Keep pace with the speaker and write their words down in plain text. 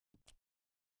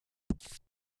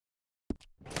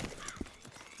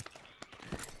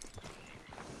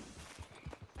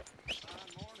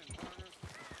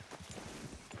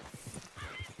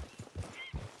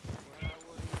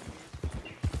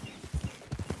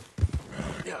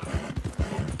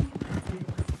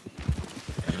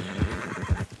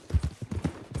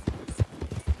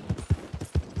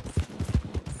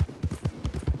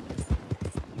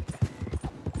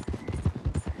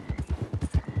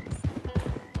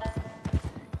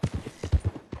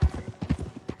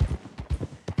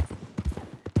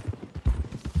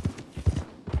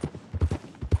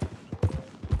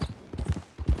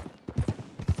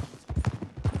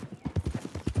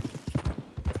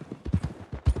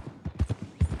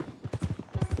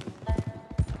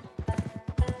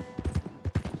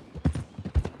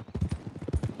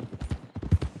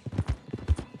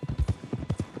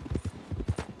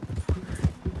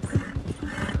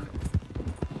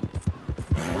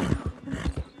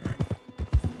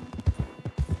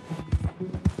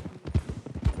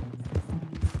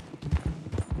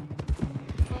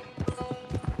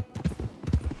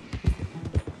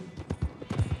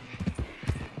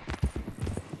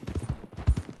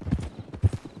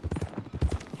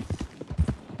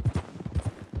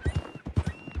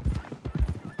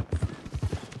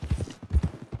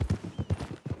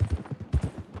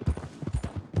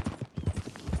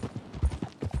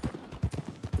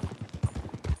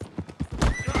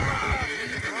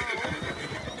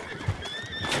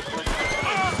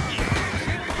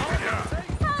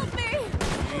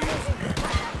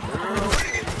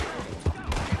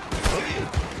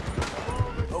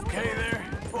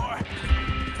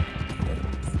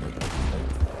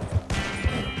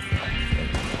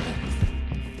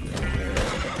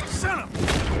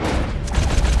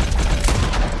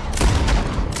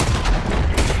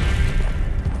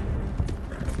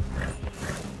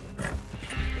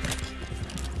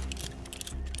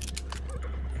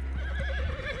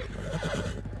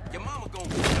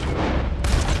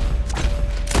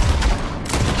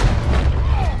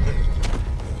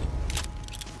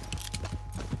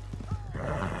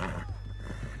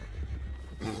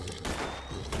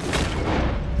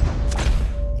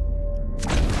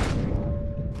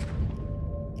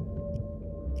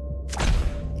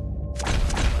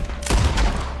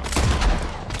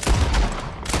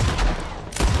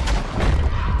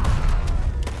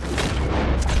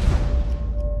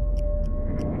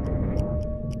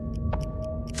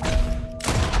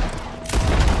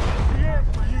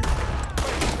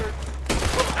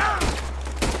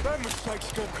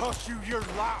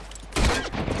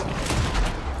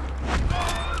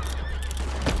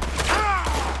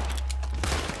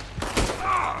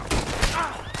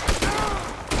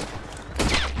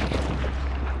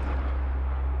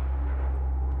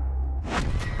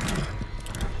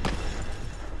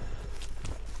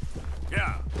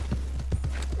Yeah.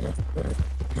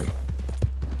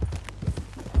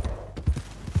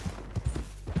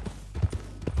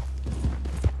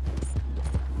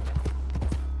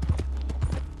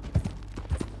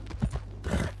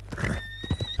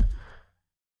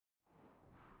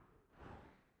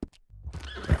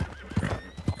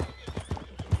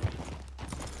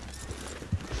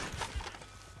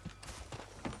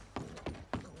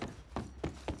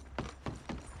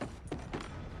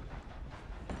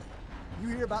 You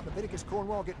hear about Leviticus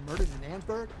Cornwall getting murdered in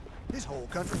Ansburg? This whole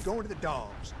country's going to the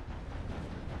dogs.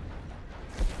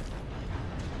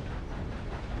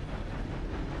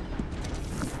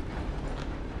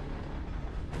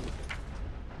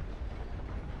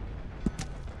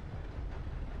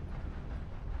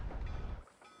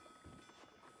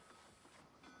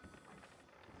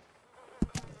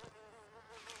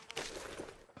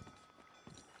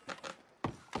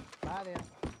 Bye then.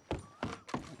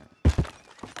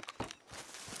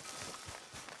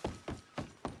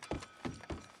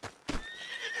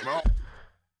 Well.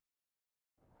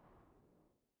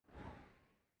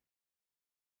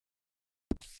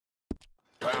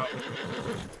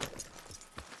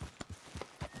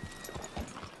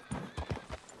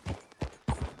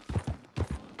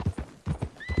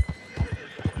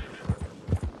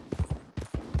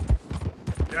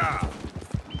 Yeah.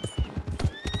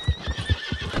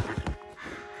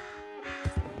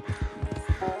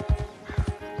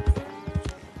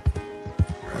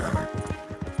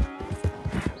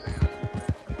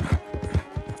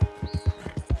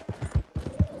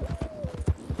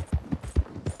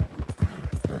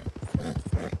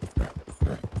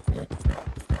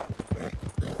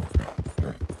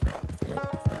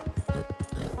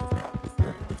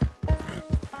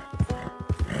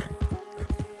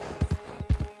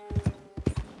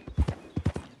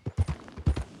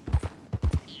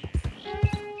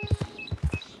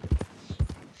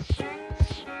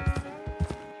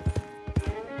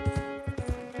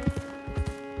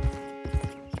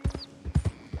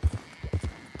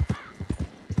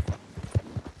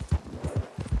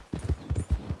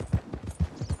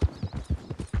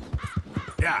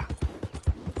 Yeah.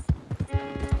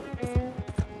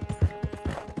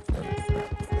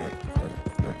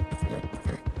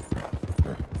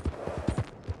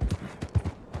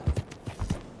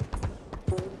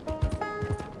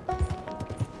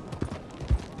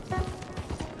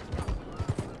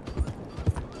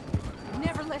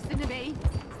 Never listen to me.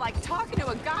 It's like talking to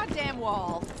a goddamn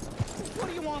wall. What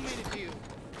do you want me to do?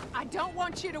 I don't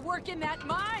want you to work in that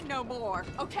mine no more,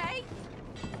 okay?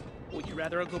 Would you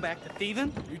rather I go back to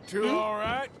thieving? You two all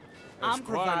right? That's I'm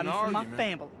quite an providing for my argument.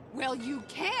 family. Well, you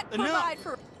can't No. provide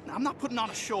for... I'm not putting on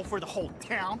a show for the whole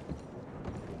town.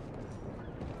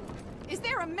 Is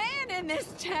there a man in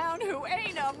this town who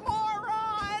ain't a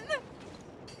moron?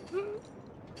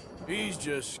 He's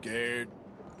just scared.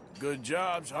 Good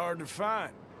job's hard to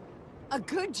find. A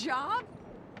good job?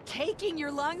 Caking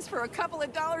your lungs for a couple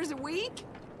of dollars a week?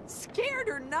 Scared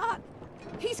or not,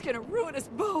 he's gonna ruin us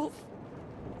both.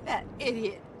 That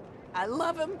idiot. I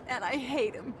love him and I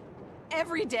hate him.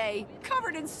 Every day,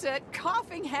 covered in soot,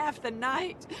 coughing half the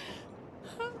night.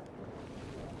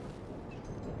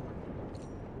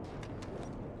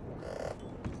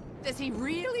 Does he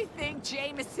really think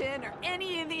Jameson or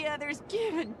any of the others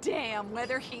give a damn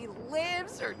whether he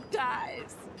lives or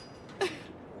dies?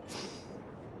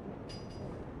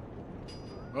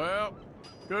 Well,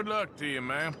 good luck to you,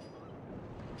 ma'am.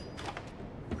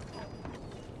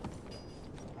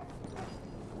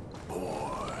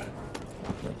 Boy.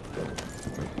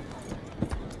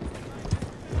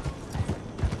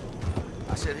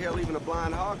 I said, hell, even a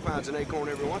blind hog finds an acorn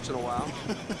every once in a while.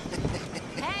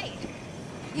 Hey,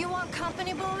 you want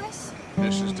company, boys?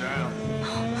 This is down.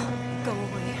 Go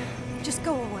away. Just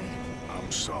go away.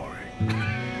 I'm sorry.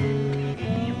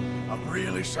 I'm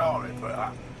really sorry,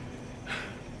 but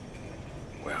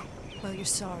well, Well, you're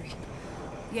sorry.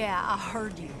 Yeah, I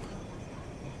heard you.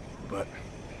 but,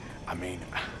 I mean,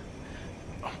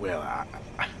 well,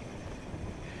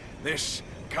 this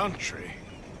country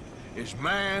is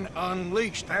man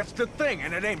unleashed. That's the thing,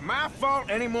 and it ain't my fault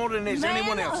any more than it's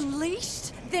anyone else's. Man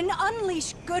unleashed? Then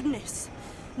unleash goodness.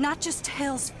 Not just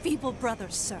hell's feeble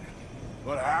brothers, sir.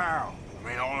 But how? I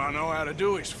mean, all I know how to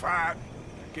do is fight,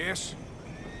 I guess.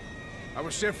 I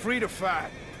was set free to fight.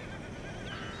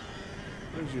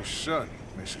 Where's your son,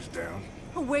 Mrs. Down?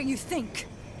 Where you think?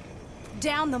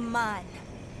 Down the mine.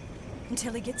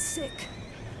 Until he gets sick.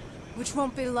 Which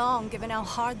won't be long, given how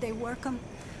hard they work him.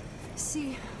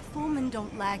 See, foremen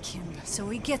don't like him, so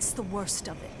he gets the worst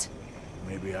of it.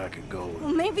 Maybe I could go with...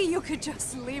 Well, maybe you could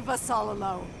just leave us all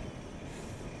alone.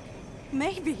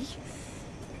 Maybe.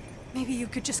 Maybe you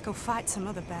could just go fight some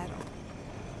other battle.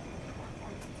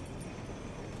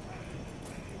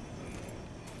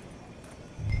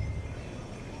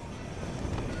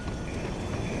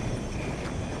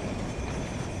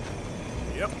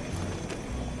 Yep.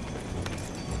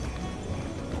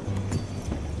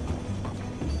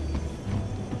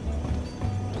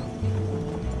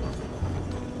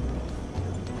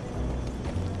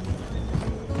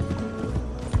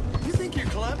 You think you're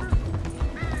clever?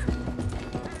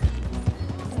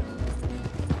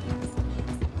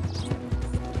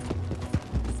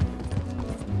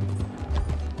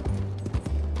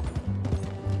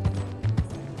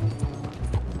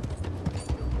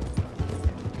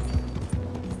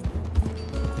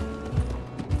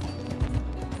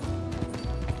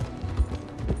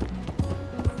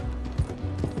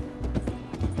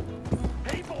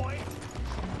 Hey, boy!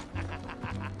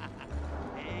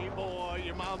 Hey, boy,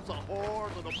 your mom's a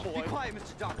whore, little boy. Be quiet,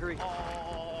 Mr. Dockery.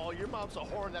 Oh, your mom's a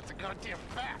whore, and that's a goddamn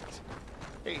fact.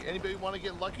 Hey, anybody want to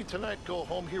get lucky tonight? Go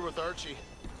home here with Archie.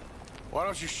 Why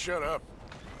don't you shut up?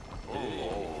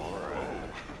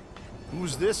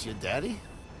 Who's this, your daddy?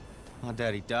 My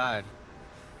daddy died.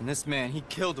 And this man, he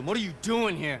killed him. What are you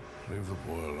doing here? Leave the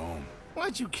boy alone.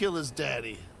 Why'd you kill his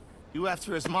daddy? You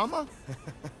after his mama?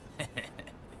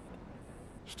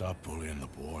 Stop bullying the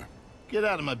boy. Get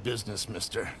out of my business,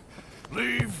 mister.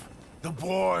 Leave the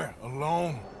boy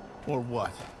alone. Or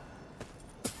what?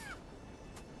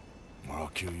 Or I'll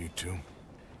kill you too.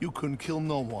 You couldn't kill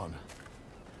no one.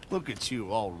 Look at you,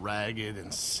 all ragged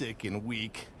and sick and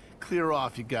weak. Clear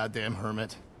off, you goddamn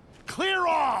hermit. Clear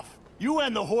off! You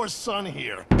and the whore's son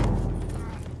here.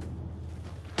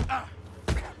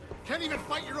 Can't even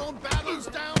fight your own battles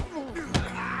down?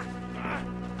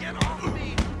 Get off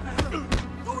me!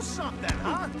 Do something,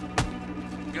 huh?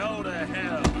 Go to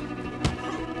hell.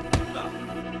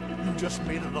 You just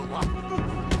made it a lot.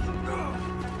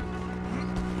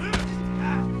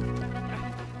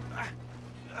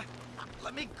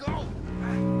 Let me go!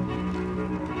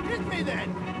 Hit me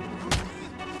then!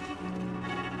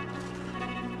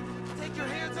 Take your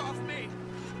hands off me.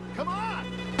 Come on!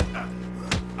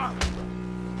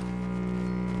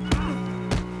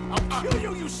 I'll kill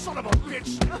you, you son of a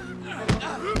bitch!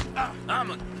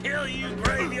 I'ma kill you,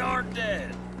 graveyard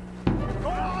dead. Go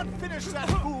on, finish that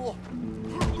fool!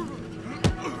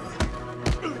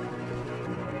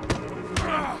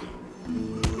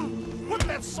 Put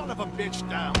that son of a bitch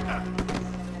down!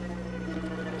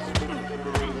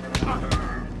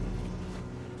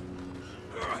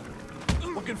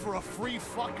 Looking for a free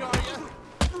fuck, are you?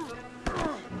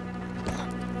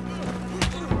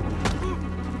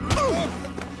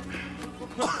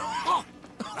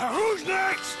 Now who's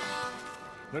next?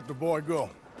 Let the boy go.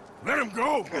 Let him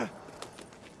go!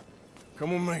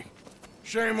 Come with me.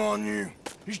 Shame on you.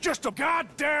 He's just a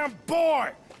goddamn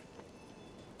boy!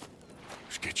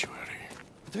 Let's get you out of here.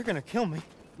 They're gonna kill me.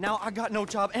 Now I got no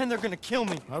job and they're gonna kill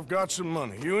me. I've got some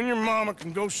money. You and your mama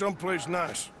can go someplace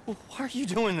nice. Well, why are you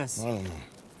doing this? I don't know.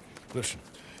 Listen,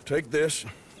 take this.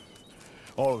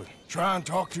 All of it. Try and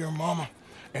talk to your mama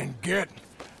and get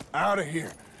out of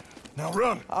here. Now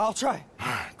run. I'll try.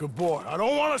 Good boy. I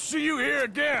don't want to see you here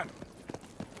again.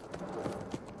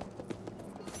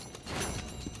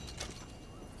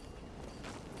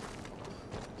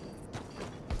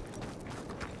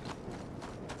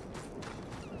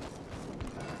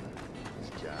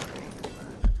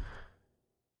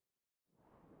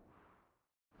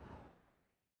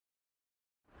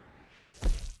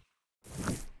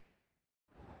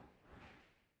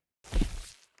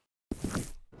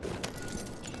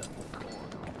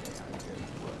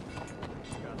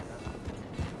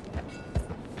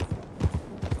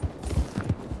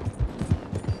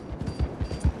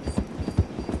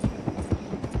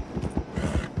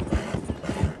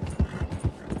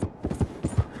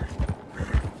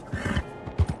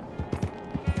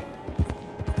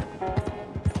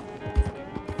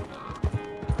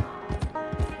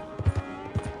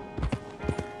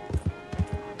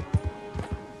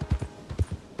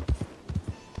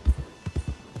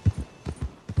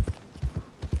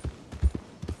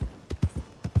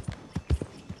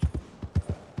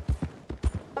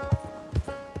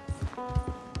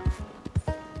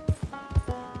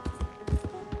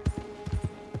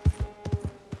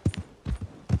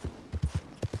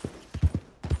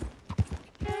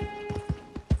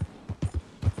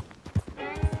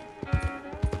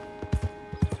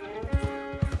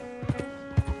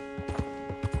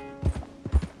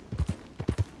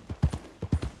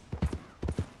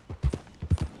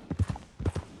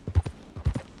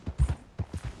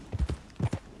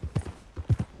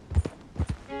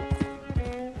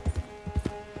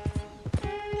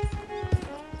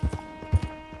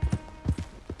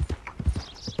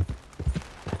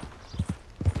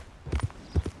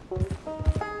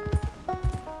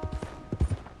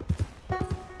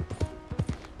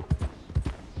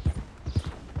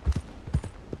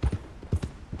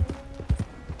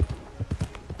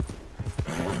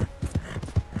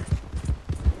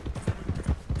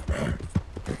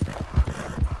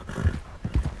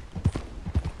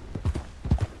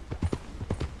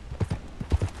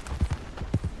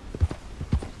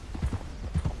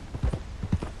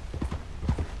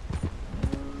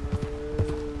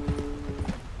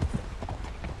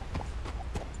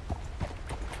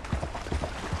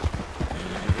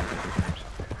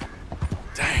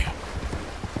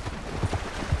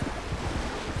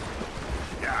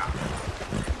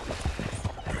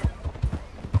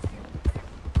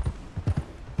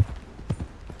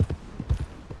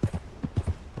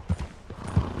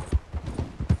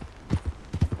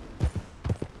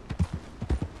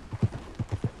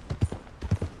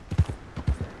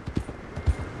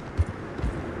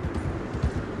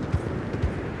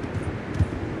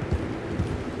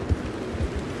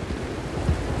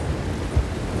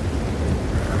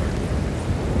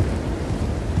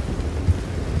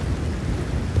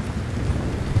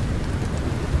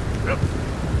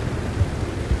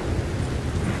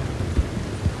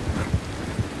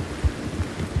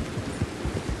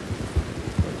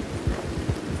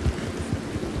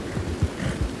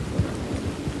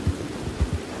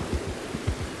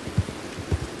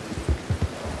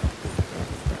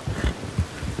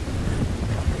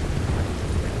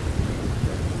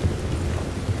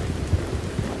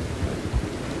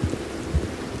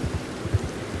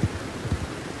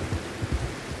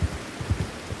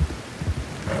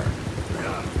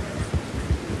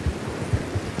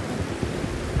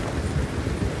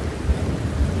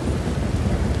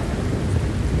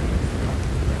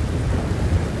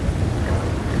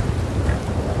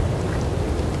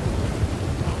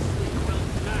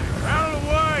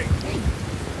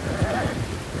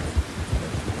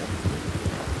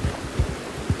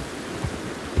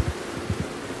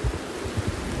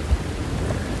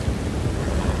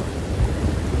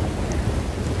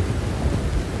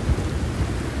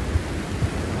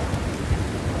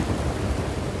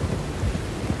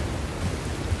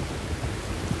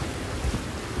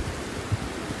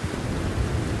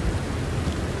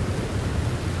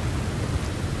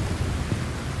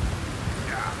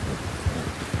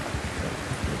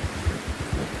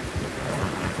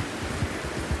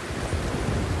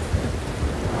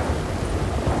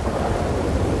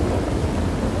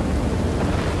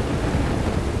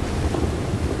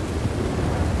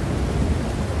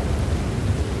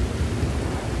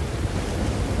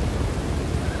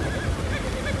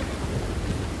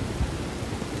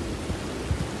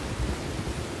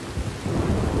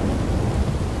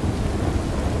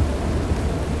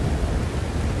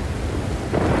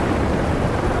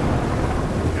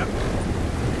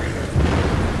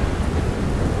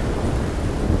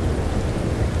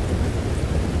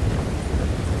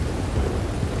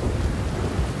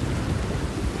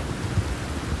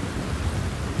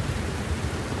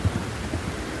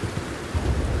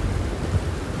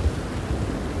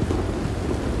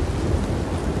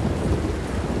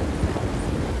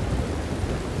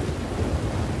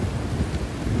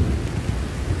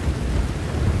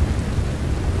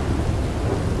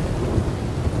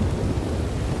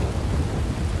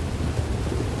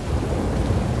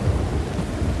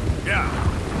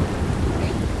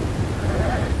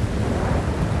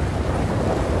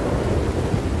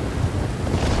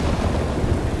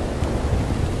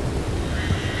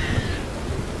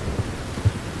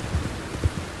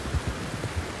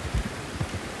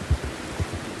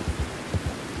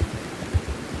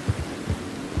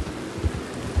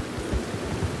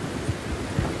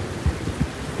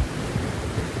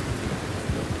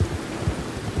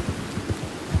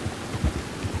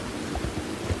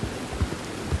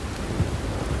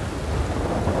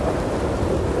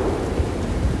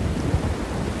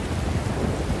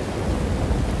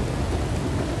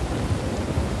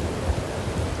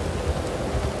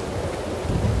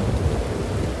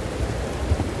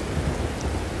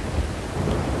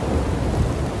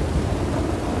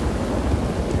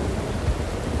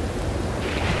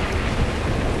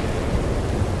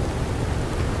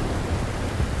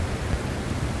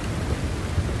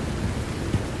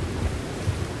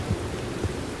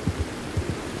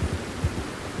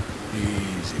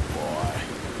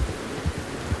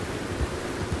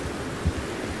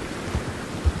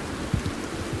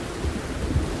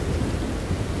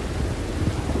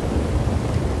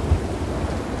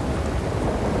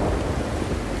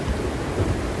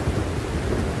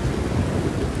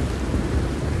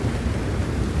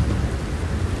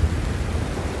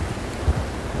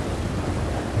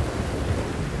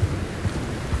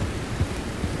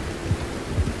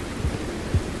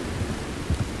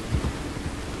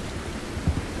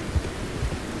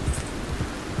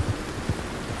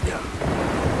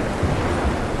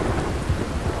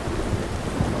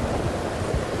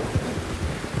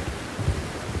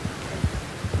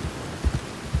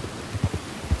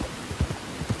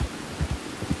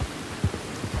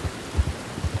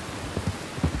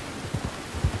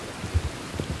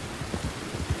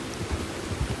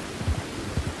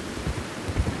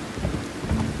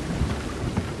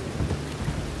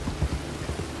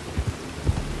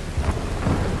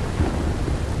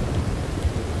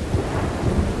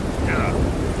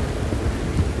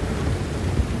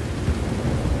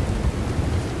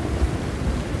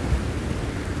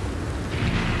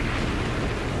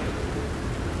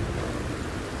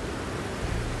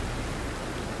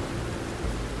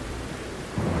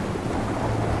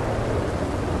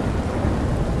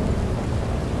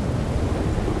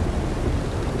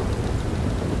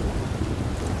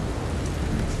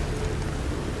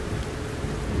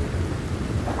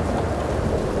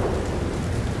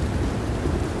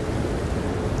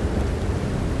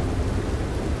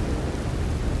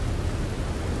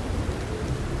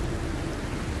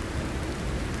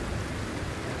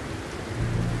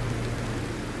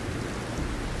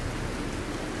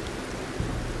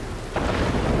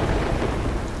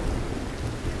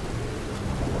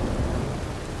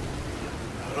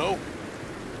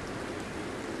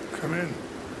 Come in.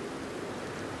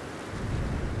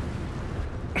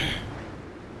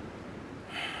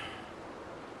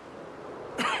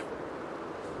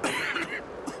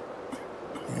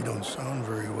 You don't sound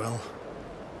very well.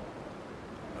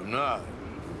 I'm not.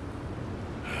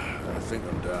 I think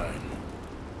I'm dying.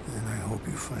 Then I hope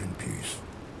you find peace.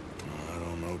 I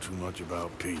don't know too much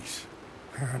about peace.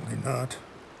 Apparently not.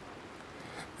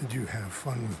 Did you have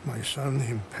fun with my son, the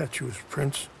impetuous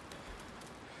prince?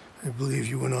 I believe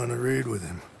you went on a raid with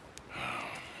him.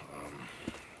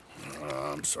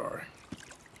 I'm sorry.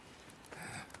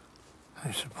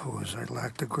 I suppose I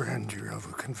lack the grandeur of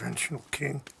a conventional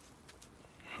king.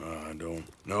 I don't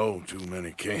know too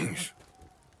many kings.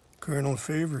 Colonel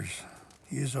Favors,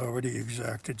 he has already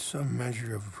exacted some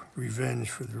measure of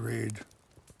revenge for the raid.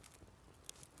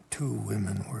 2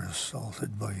 women were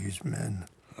assaulted by his men.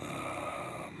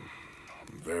 I'm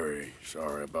very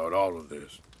sorry about all of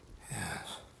this.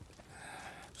 Yes.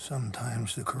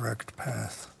 Sometimes the correct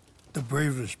path, the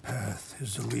bravest path,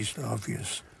 is the least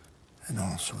obvious, and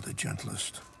also the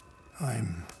gentlest.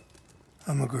 I'm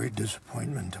a great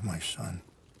disappointment to my son.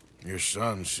 Your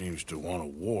son seems to want a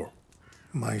war.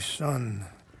 My son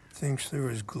thinks there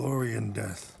is glory in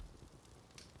death.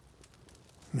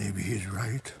 Maybe he's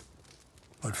right,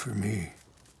 but for me,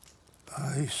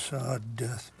 I saw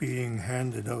death being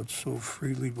handed out so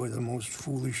freely by the most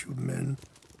foolish of men.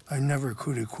 I never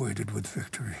could equate it with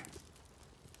victory.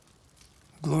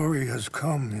 Glory has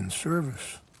come in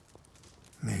service.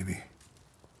 Maybe.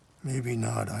 Maybe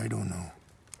not, I don't know.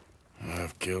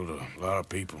 I've killed a lot of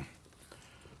people.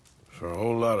 For a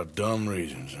whole lot of dumb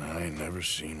reasons, and I ain't never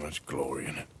seen much glory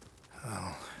in it.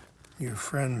 Well, your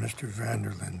friend, Mr.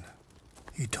 Vanderlyn,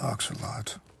 he talks a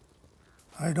lot.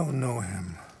 I don't know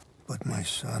him, but my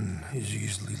son is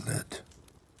easily led.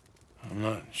 I'm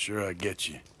not sure I get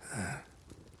you.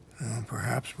 Well,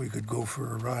 perhaps we could go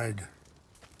for a ride.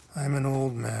 I'm an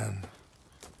old man.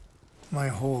 My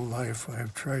whole life I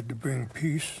have tried to bring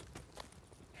peace.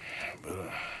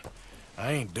 But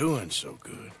I ain't doing so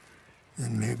good.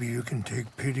 Then maybe you can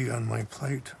take pity on my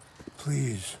plight.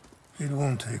 Please, it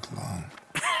won't take long.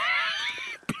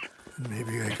 And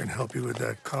maybe I can help you with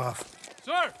that cough.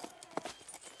 Sir!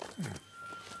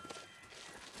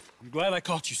 I'm glad I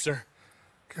caught you, sir.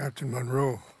 Captain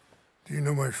Monroe, do you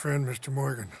know my friend, Mr.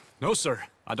 Morgan? No, sir.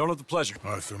 I don't have the pleasure.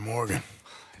 Arthur Morgan.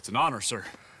 It's an honor, sir.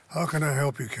 How can I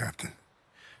help you, Captain?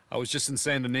 I was just in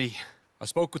Saint Denis. I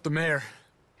spoke with the mayor.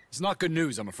 It's not good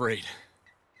news, I'm afraid.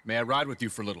 May I ride with you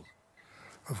for a little?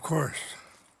 Of course.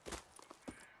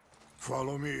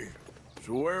 Follow me.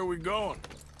 So where are we going?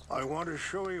 I want to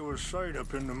show you a site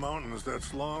up in the mountains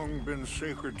that's long been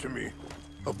sacred to me.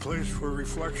 A place for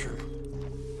reflection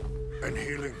and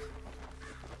healing.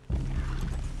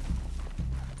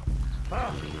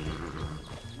 Ah!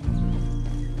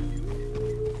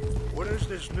 What is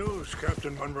this news,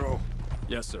 Captain Monroe?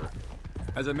 Yes, sir.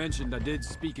 As I mentioned, I did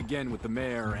speak again with the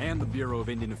mayor and the Bureau of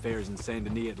Indian Affairs in Saint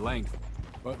Denis at length.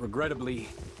 But regrettably,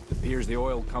 it appears the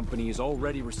oil company has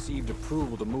already received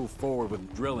approval to move forward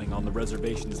with drilling on the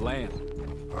reservation's land.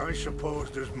 I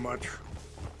supposed as much.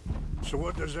 So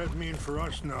what does that mean for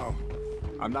us now?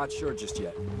 I'm not sure just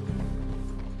yet.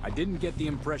 I didn't get the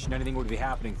impression anything would be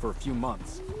happening for a few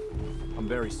months. I'm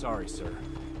very sorry, sir.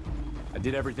 I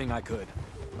did everything I could.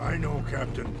 I know,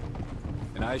 Captain.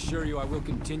 And I assure you I will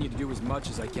continue to do as much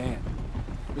as I can.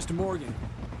 Mr. Morgan,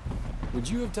 Would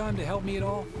you have time to help me at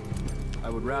all? I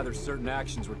would rather certain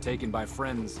actions were taken by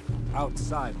friends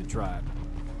outside the tribe.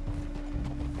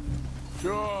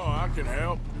 Sure, I can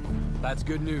help. That's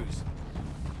good news.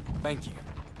 Thank you.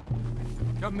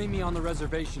 Come meet me on the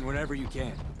reservation whenever you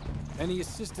can. Any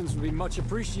assistance would be much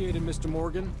appreciated, Mr.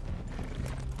 Morgan.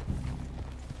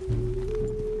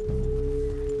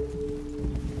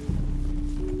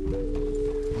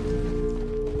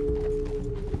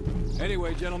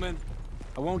 Anyway, gentlemen,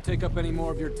 I won't take up any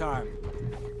more of your time.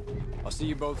 I'll see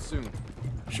you both soon.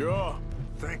 Sure.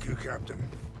 Thank you, Captain.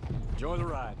 Enjoy the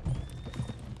ride.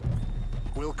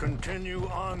 We'll continue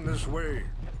on this way.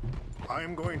 I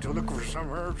am going to look for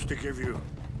some herbs to give you.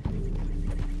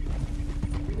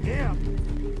 Yeah.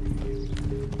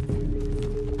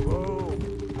 Whoa.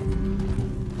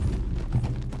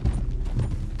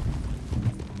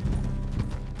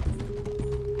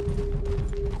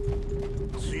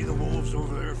 See the wolves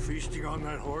over there feasting on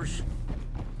that horse?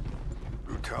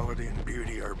 Brutality and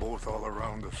beauty are both all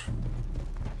around us.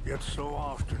 Yet so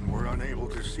often we're unable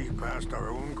to see past our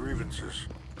own grievances.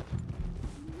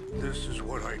 This is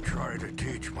what I try to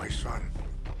teach my son.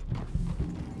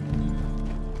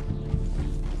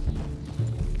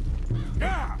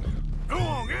 Yeah! Go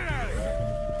on, get out of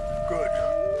here! Good.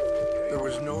 There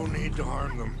was no need to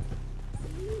harm them.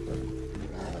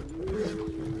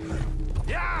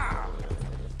 Yeah!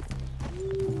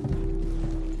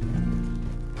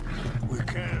 We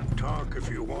can talk if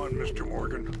you want, Mr.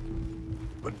 Morgan.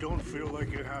 But don't feel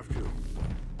like you have to.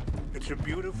 It's a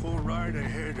beautiful ride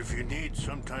ahead if you need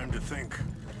some time to think.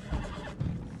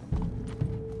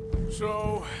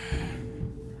 So,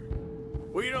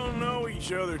 we don't know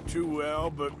each other too well,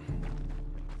 but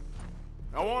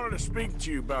I wanted to speak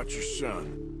to you about your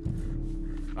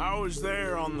son. I was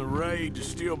there on the raid to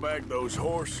steal back those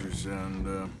horses,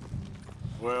 and,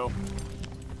 well,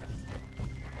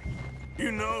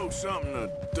 you know something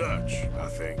of Dutch, I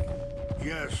think.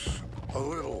 Yes, a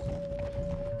little.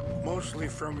 Mostly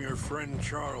from your friend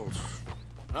Charles.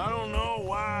 I don't know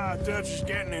why Dutch is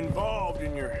getting involved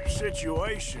in your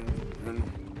situation, and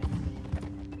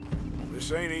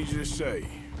this ain't easy to say,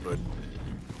 but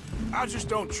I just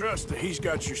don't trust that he's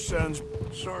got your son's...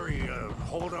 Sorry,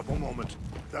 hold up a moment.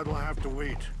 That'll have to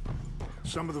wait.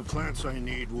 Some of the plants I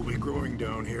need will be growing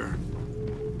down here.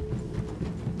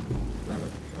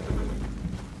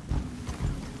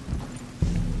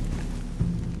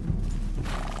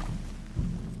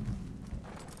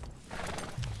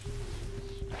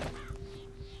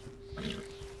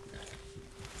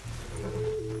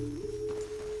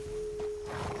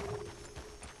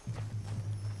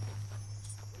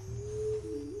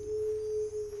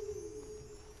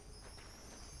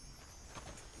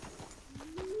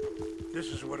 This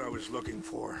is what I was looking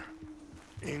for.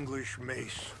 English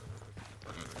mace.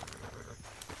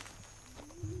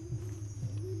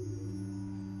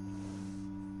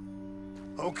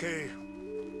 Okay,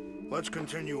 let's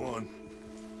continue on.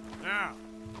 Now,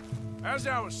 as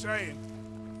I was saying,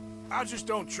 I just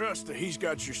don't trust that he's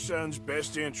got your son's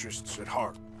best interests at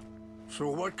heart. So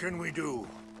what can we do?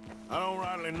 I don't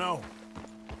rightly know.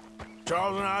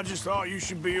 Charles and I just thought you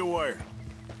should be aware.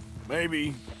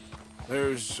 Maybe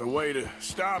there's a way to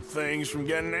stop things from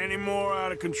getting any more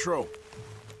out of control.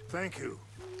 Thank you,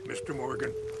 Mr.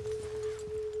 Morgan.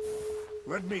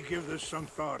 Let me give this some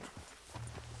thought.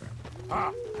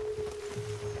 Ah!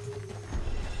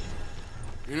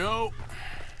 You know,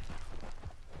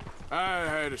 I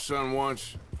had a son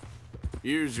once,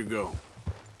 years ago.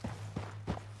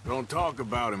 Don't talk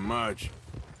about him much.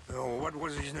 Oh, what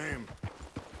was his name?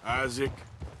 Isaac.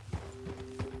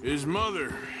 His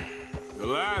mother,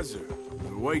 Eliza,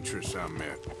 the waitress I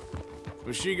met.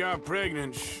 When she got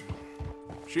pregnant,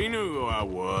 she knew who I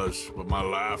was, what my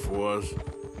life was.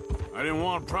 I didn't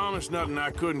want to promise nothing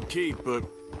I couldn't keep, but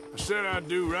I said I'd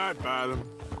do right by them.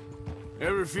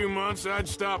 Every few months, I'd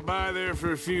stop by there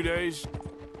for a few days.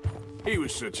 He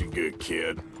was such a good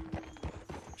kid.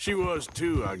 She was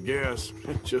too, I guess.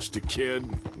 Just a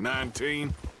kid,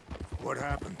 19. What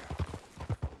happened?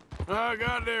 I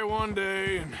got there one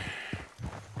day and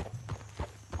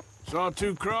saw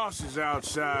two crosses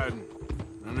outside.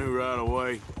 I knew right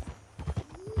away.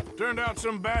 Turned out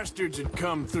some bastards had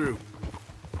come through.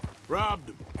 Robbed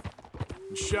them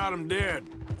and shot them dead.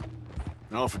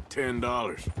 And offered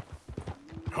 $10.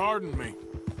 Hardened me,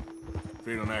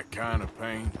 feeling that kind of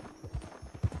pain.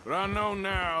 But I know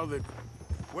now that...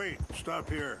 Wait, stop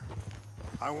here.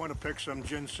 I want to pick some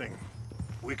ginseng.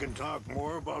 We can talk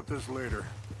more about this later.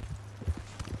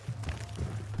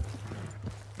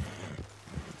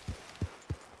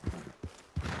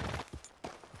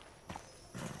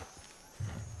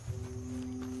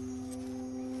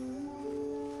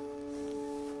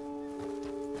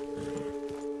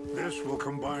 us will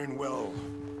combine well.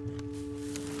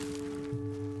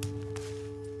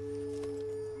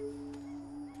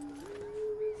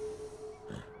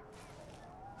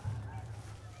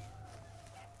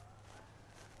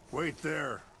 Wait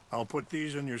there. I'll put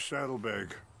these in your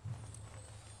saddlebag.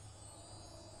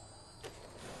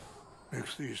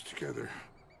 Mix these together.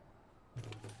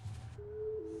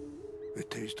 They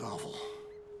taste awful,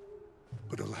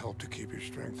 but it'll help to keep your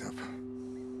strength up.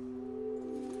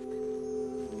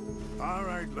 All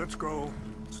right, let's go.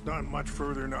 It's not much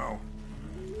further now.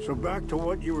 So back to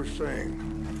what you were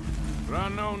saying. But I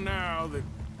know now that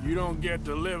you don't get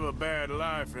to live a bad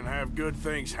life and have good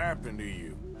things happen to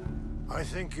you. I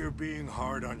think you're being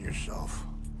hard on yourself.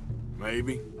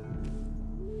 Maybe.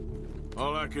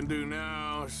 All I can do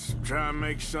now is try and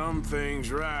make some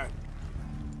things right.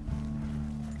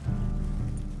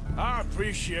 I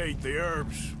appreciate the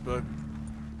herbs, but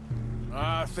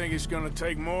I think it's gonna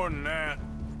take more than that.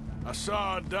 I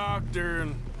saw a doctor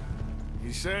and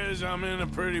he says I'm in a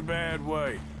pretty bad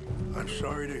way. I'm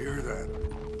sorry to hear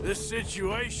that. This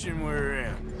situation we're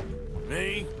in,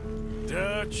 me,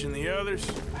 Dutch, and the others,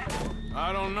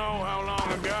 I don't know how long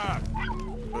I got,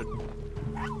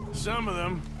 but some of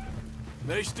them,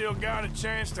 they still got a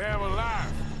chance to have a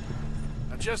life.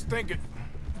 I just think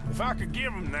if I could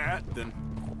give them that, then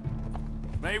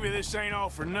maybe this ain't all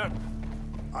for nothing.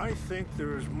 I think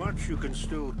there is much you can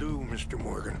still do, Mr.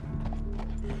 Morgan.